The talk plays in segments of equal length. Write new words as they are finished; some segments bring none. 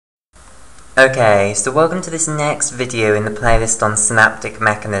Okay, so welcome to this next video in the playlist on synaptic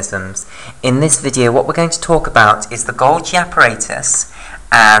mechanisms. In this video, what we're going to talk about is the Golgi apparatus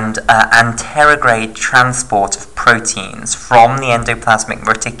and anterograde transport of proteins from the endoplasmic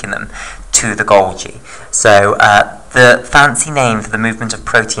reticulum to the Golgi. So the fancy name for the movement of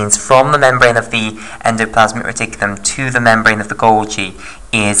proteins from the membrane of the endoplasmic reticulum to the membrane of the Golgi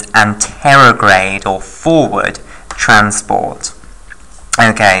is anterograde or forward transport.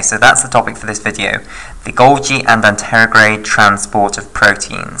 Okay, so that's the topic for this video, the Golgi and anterograde transport of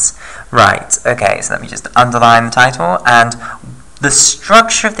proteins. Right, okay, so let me just underline the title, and the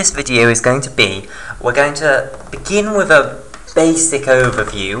structure of this video is going to be, we're going to begin with a basic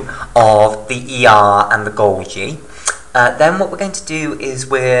overview of the ER and the Golgi. Then what we're going to do is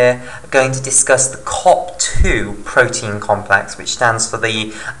we're going to discuss the COP2 protein complex, which stands for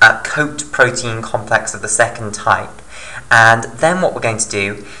the coat protein complex of the second type. And then what we're going to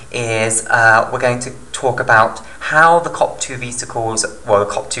do is we're going to talk about how the COP2 vesicles, well,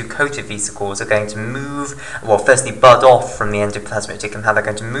 the COP2 coated vesicles are going to move, well, firstly bud off from the endoplasmic reticulum, how they're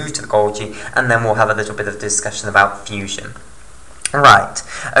going to move to the Golgi, and then we'll have a little bit of discussion about fusion. Right,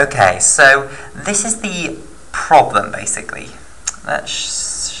 okay, so this is the problem, basically. Let's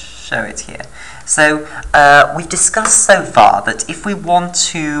show it here. So we've discussed so far that if we want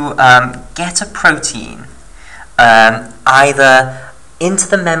to get a protein either into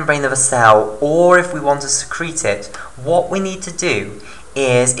the membrane of a cell, or if we want to secrete it, what we need to do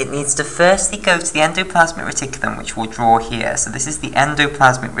is it needs to firstly go to the endoplasmic reticulum, which we'll draw here. So this is the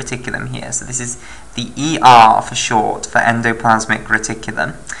endoplasmic reticulum here. So this is the ER for short, for endoplasmic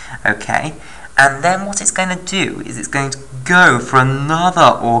reticulum. Okay, and then what it's going to do is it's going to go for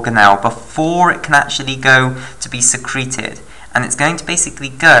another organelle before it can actually go to be secreted. And it's going to basically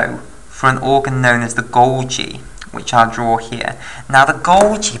go for an organ known as the Golgi, which I'll draw here. Now the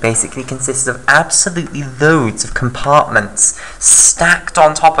Golgi basically consists of absolutely loads of compartments stacked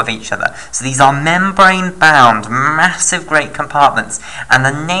on top of each other. So these are membrane-bound, massive great compartments, and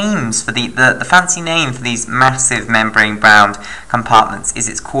the names for the fancy name for these massive membrane-bound compartments is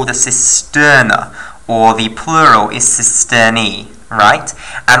it's called a cisterna, or the plural is cisternae, right?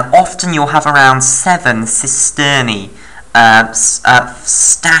 And often you'll have around 7 cisternae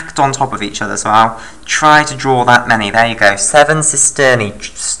stacked on top of each other, so I'll try to draw that many. There you go, 7 cisternae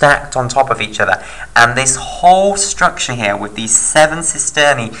stacked on top of each other, and this whole structure here with these 7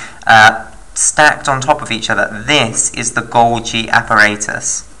 cisternae stacked on top of each other, this is the Golgi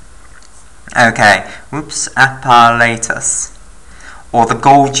apparatus. Okay, whoops, apparatus, or the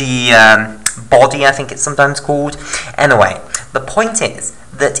Golgi body, I think it's sometimes called. Anyway, the point is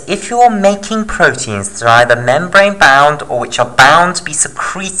that if you're making proteins that are either membrane-bound or which are bound to be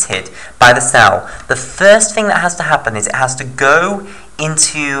secreted by the cell, the first thing that has to happen is it has to go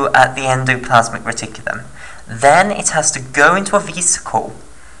into the endoplasmic reticulum. Then it has to go into a vesicle.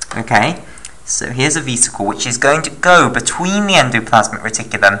 Okay, so here's a vesicle which is going to go between the endoplasmic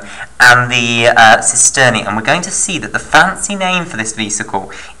reticulum and the cisternae, and we're going to see that the fancy name for this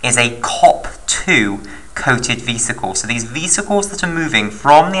vesicle is a COP2 coated vesicle. So these vesicles that are moving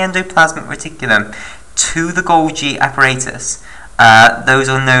from the endoplasmic reticulum to the Golgi apparatus, those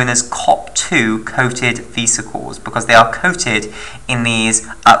are known as COP2 coated vesicles because they are coated in these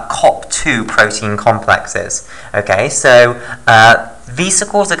COP2 protein complexes. Okay, so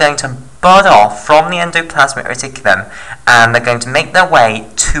vesicles are going to bud off from the endoplasmic reticulum, and they're going to make their way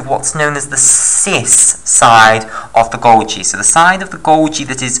to what's known as the cis side of the Golgi. So the side of the Golgi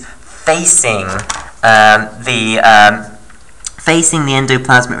that is facing facing the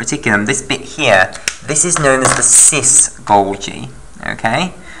endoplasmic reticulum, this bit here, this is known as the cis Golgi.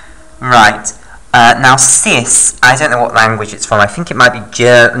 Okay, right. Now cis, I don't know what language it's from. I think it might be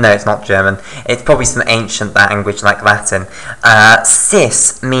no, it's not German. It's probably some ancient language like Latin.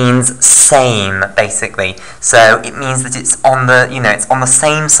 Cis means same, basically. So it means that it's on the, it's on the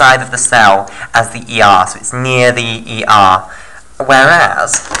same side of the cell as the ER. So it's near the ER.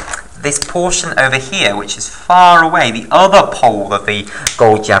 Whereas this portion over here, which is far away, the other pole of the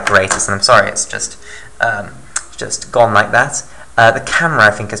Golgi apparatus, and I'm sorry, it's just gone like that. The camera, I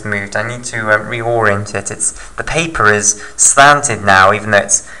think, has moved. I need to reorient it. The paper is slanted now, even though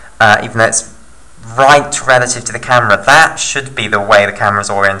it's right relative to the camera. That should be the way the camera is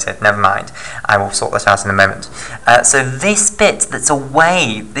oriented. Never mind. I will sort that out in a moment. So this bit that's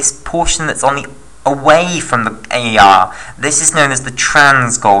away, this portion that's on the away from the AER, this is known as the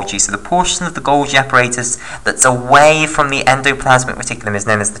Trans-Golgi. So the portion of the Golgi apparatus that's away from the endoplasmic reticulum is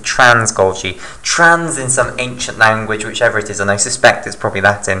known as the Trans-Golgi. Trans in some ancient language, whichever it is, and I suspect it's probably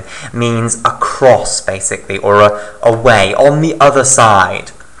Latin, means across, basically, or away, on the other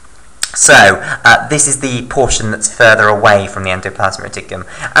side. So this is the portion that's further away from the endoplasmic reticulum,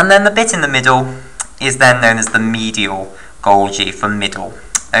 and then the bit in the middle is then known as the medial Golgi, for middle.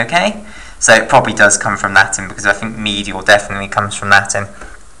 Okay, so it probably does come from Latin, because I think medial definitely comes from Latin.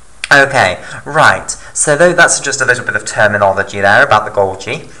 Okay, right, so that's just a little bit of terminology there about the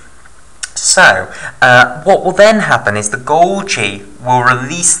Golgi. So, what will then happen is the Golgi will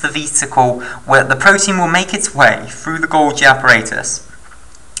release the vesicle, where the protein will make its way through the Golgi apparatus.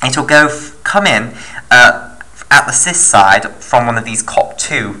 It will come in at the cyst side from one of these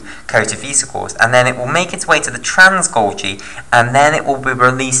COP2 coated vesicles, and then it will make its way to the Trans-Golgi, and then it will be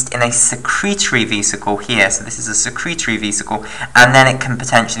released in a secretory vesicle here. So this is a secretory vesicle, and then it can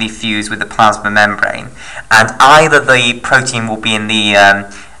potentially fuse with the plasma membrane. And either the protein will be in the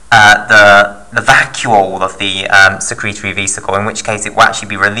vacuole of the secretory vesicle, in which case it will actually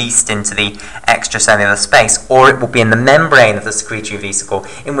be released into the extracellular space, or it will be in the membrane of the secretory vesicle,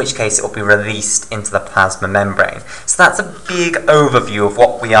 in which case it will be released into the plasma membrane. So that's a big overview of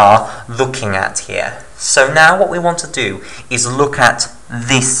what we are looking at here. So now what we want to do is look at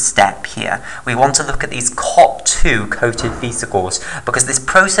this step here. We want to look at these COP2 coated vesicles, because this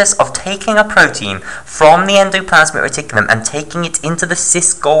process of taking a protein from the endoplasmic reticulum and taking it into the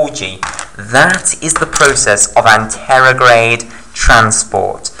cyst Golgi, that is the process of anterograde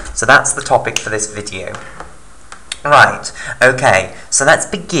transport. So that's the topic for this video. Right, okay, so let's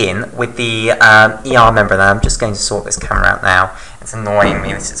begin with the ER membrane. I'm just going to sort this camera out now. It's annoying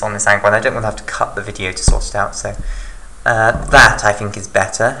me, this is on this angle, and I don't want to have to cut the video to sort it out, so that I think is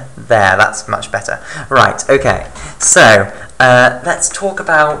better. There, that's much better. Right, okay, so let's talk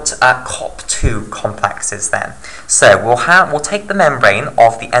about COP2 complexes then. So we'll take the membrane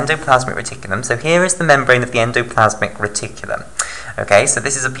of the endoplasmic reticulum. So here is the membrane of the endoplasmic reticulum. Okay, so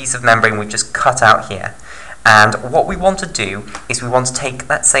this is a piece of membrane we've just cut out here. And what we want to do is we want to take,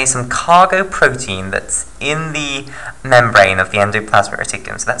 let's say, some cargo protein that's in the membrane of the endoplasmic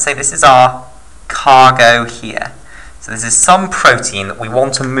reticulum. So let's say this is our cargo here. So this is some protein that we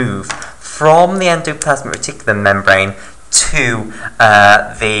want to move from the endoplasmic reticulum membrane to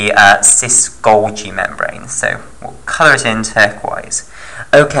the cyst Golgi membrane. So we'll colour it in turquoise.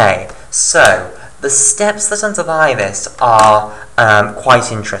 Okay, so the steps that underlie this are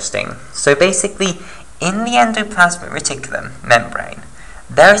quite interesting. So basically, in the endoplasmic reticulum membrane,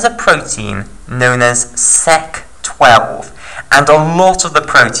 there is a protein known as SEC12, and a lot of the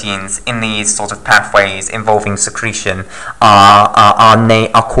proteins in these sort of pathways involving secretion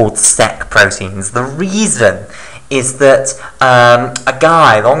are called SEC proteins. The reason is that a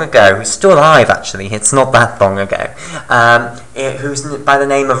guy long ago, who's still alive actually, it's not that long ago, who's by the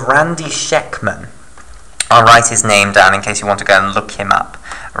name of Randy Sheckman. I'll write his name down in case you want to go and look him up.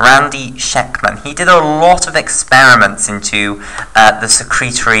 Randy Sheckman. He did a lot of experiments into the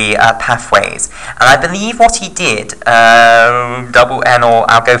secretory pathways, and I believe what he did, double N, or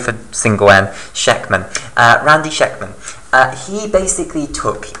I'll go for single N, Sheckman, Randy Sheckman, he basically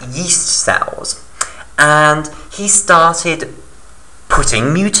took yeast cells and he started putting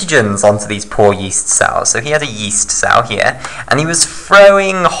mutagens onto these poor yeast cells. So he had a yeast cell here, and he was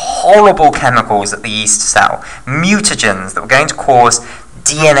throwing horrible chemicals at the yeast cell, mutagens that were going to cause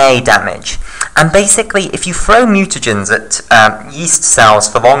DNA damage. And basically, if you throw mutagens at yeast cells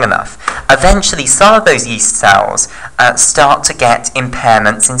for long enough, eventually some of those yeast cells start to get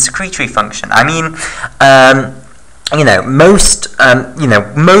impairments in secretory function. I mean, most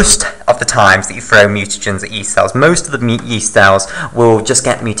of the times that you throw mutagens at yeast cells, most of the yeast cells will just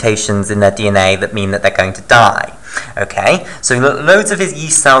get mutations in their DNA that mean that they're going to die. Okay, so loads of his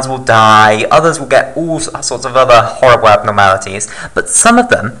yeast cells will die, others will get all sorts of other horrible abnormalities, but some of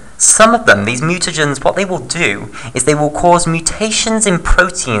them, these mutagens, what they will do is they will cause mutations in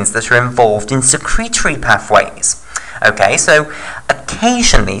proteins that are involved in secretory pathways. Okay, so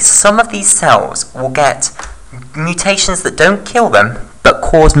occasionally some of these cells will get mutations that don't kill them, but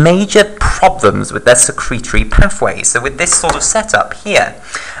cause major problems with their secretory pathways. So with this sort of setup here,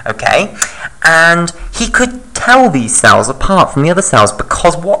 okay, and he could tell these cells apart from the other cells,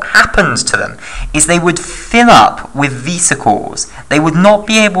 because what happened to them is they would fill up with vesicles. They would not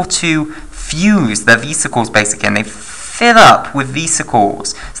be able to fuse their vesicles, basically, and they fill up with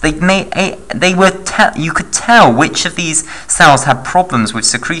vesicles. So you could tell which of these cells had problems with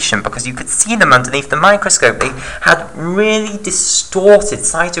secretion, because you could see them underneath the microscope. They had really distorted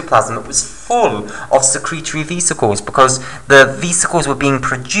cytoplasm that was full of secretory vesicles, because the vesicles were being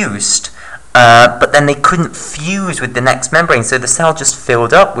produced, but then they couldn't fuse with the next membrane, so the cell just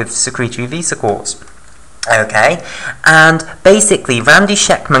filled up with secretory vesicles. Okay, and basically Randy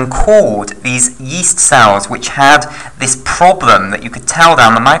Schekman called these yeast cells, which had this problem that you could tell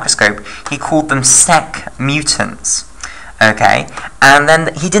down the microscope, he called them SEC mutants. Okay, and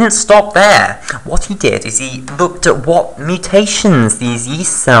then he didn't stop there. What he did is he looked at what mutations these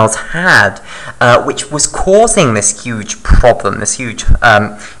yeast cells had, which was causing this huge problem, this huge,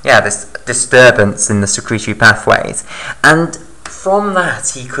 this disturbance in the secretory pathways. And from that,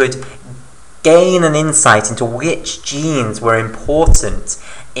 he could gain an insight into which genes were important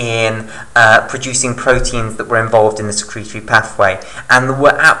in producing proteins that were involved in the secretory pathway. And there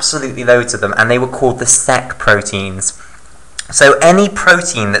were absolutely loads of them, and they were called the SEC proteins. So any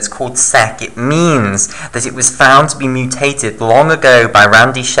protein that's called SEC, it means that it was found to be mutated long ago by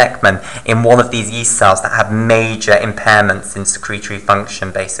Randy Schekman in one of these yeast cells that had major impairments in secretory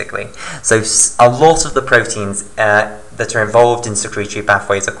function, basically. So a lot of the proteins that are involved in secretory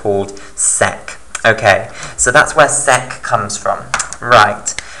pathways are called SEC. Okay, so that's where SEC comes from.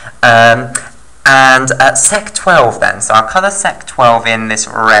 Right. SEC12 then, so I'll colour SEC12 in this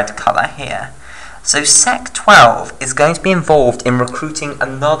red colour here. So SEC12 is going to be involved in recruiting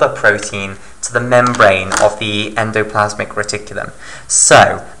another protein to the membrane of the endoplasmic reticulum.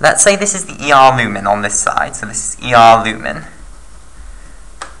 So let's say this is the ER lumen on this side. So this is ER lumen.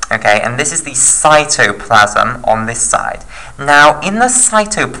 Okay, and this is the cytoplasm on this side. Now, in the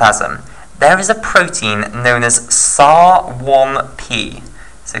cytoplasm, there is a protein known as SAR1P.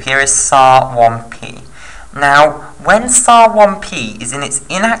 So here is SAR1P. Now, when SAR1P is in its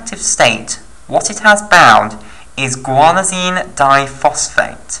inactive state, what it has bound is guanosine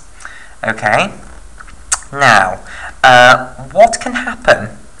diphosphate. Okay? Now, what can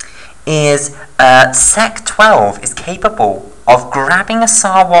happen is SEC12 is capable of grabbing a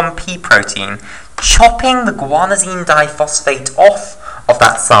SAR1P protein, chopping the guanosine diphosphate off of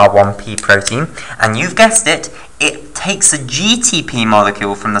that SAR1P protein, and you've guessed it, it takes a GTP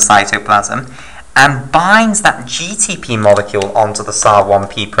molecule from the cytoplasm and binds that GTP molecule onto the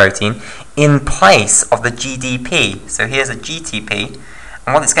SAR1P protein in place of the GDP. So here's a GTP,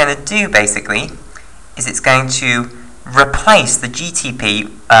 and what it's going to do basically is it's going to replace the GTP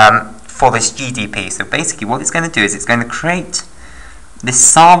for this GDP. So basically what it's going to do is it's going to create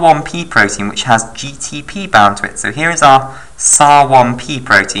this SAR1P protein which has GTP bound to it. So here is our SAR1P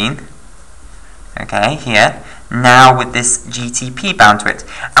protein, okay, here, now with this GTP bound to it.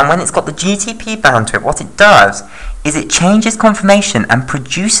 And when it's got the GTP bound to it, what it does is it changes conformation and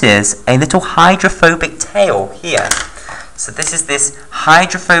produces a little hydrophobic tail here. So this is this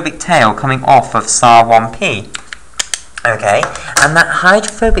hydrophobic tail coming off of SAR1P. Okay, and that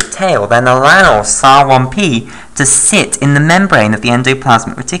hydrophobic tail then allows SAR1P to sit in the membrane of the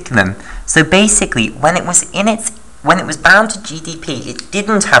endoplasmic reticulum. So basically, when it was bound to GDP, it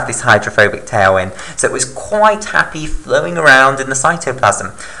didn't have this hydrophobic tail in, so it was quite happy flowing around in the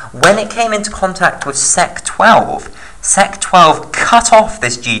cytoplasm. When it came into contact with SEC12, SEC12 cut off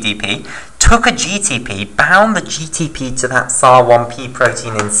this GDP, took a GTP, bound the GTP to that SAR1P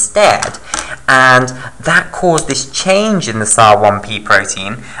protein instead, and that caused this change in the SAR1P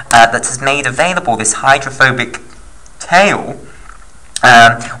protein that has made available this hydrophobic tail,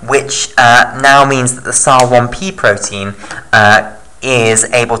 which now means that the SAR1P protein is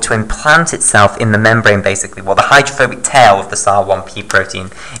able to implant itself in the membrane, basically. Well, the hydrophobic tail of the SAR1P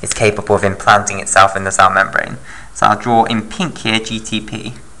protein is capable of implanting itself in the cell membrane. So I'll draw in pink here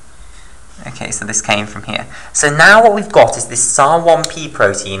GTP. Okay, so this came from here. So now what we've got is this SAR1P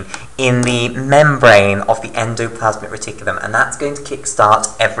protein in the membrane of the endoplasmic reticulum, and that's going to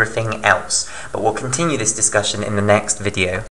kickstart everything else. But we'll continue this discussion in the next video.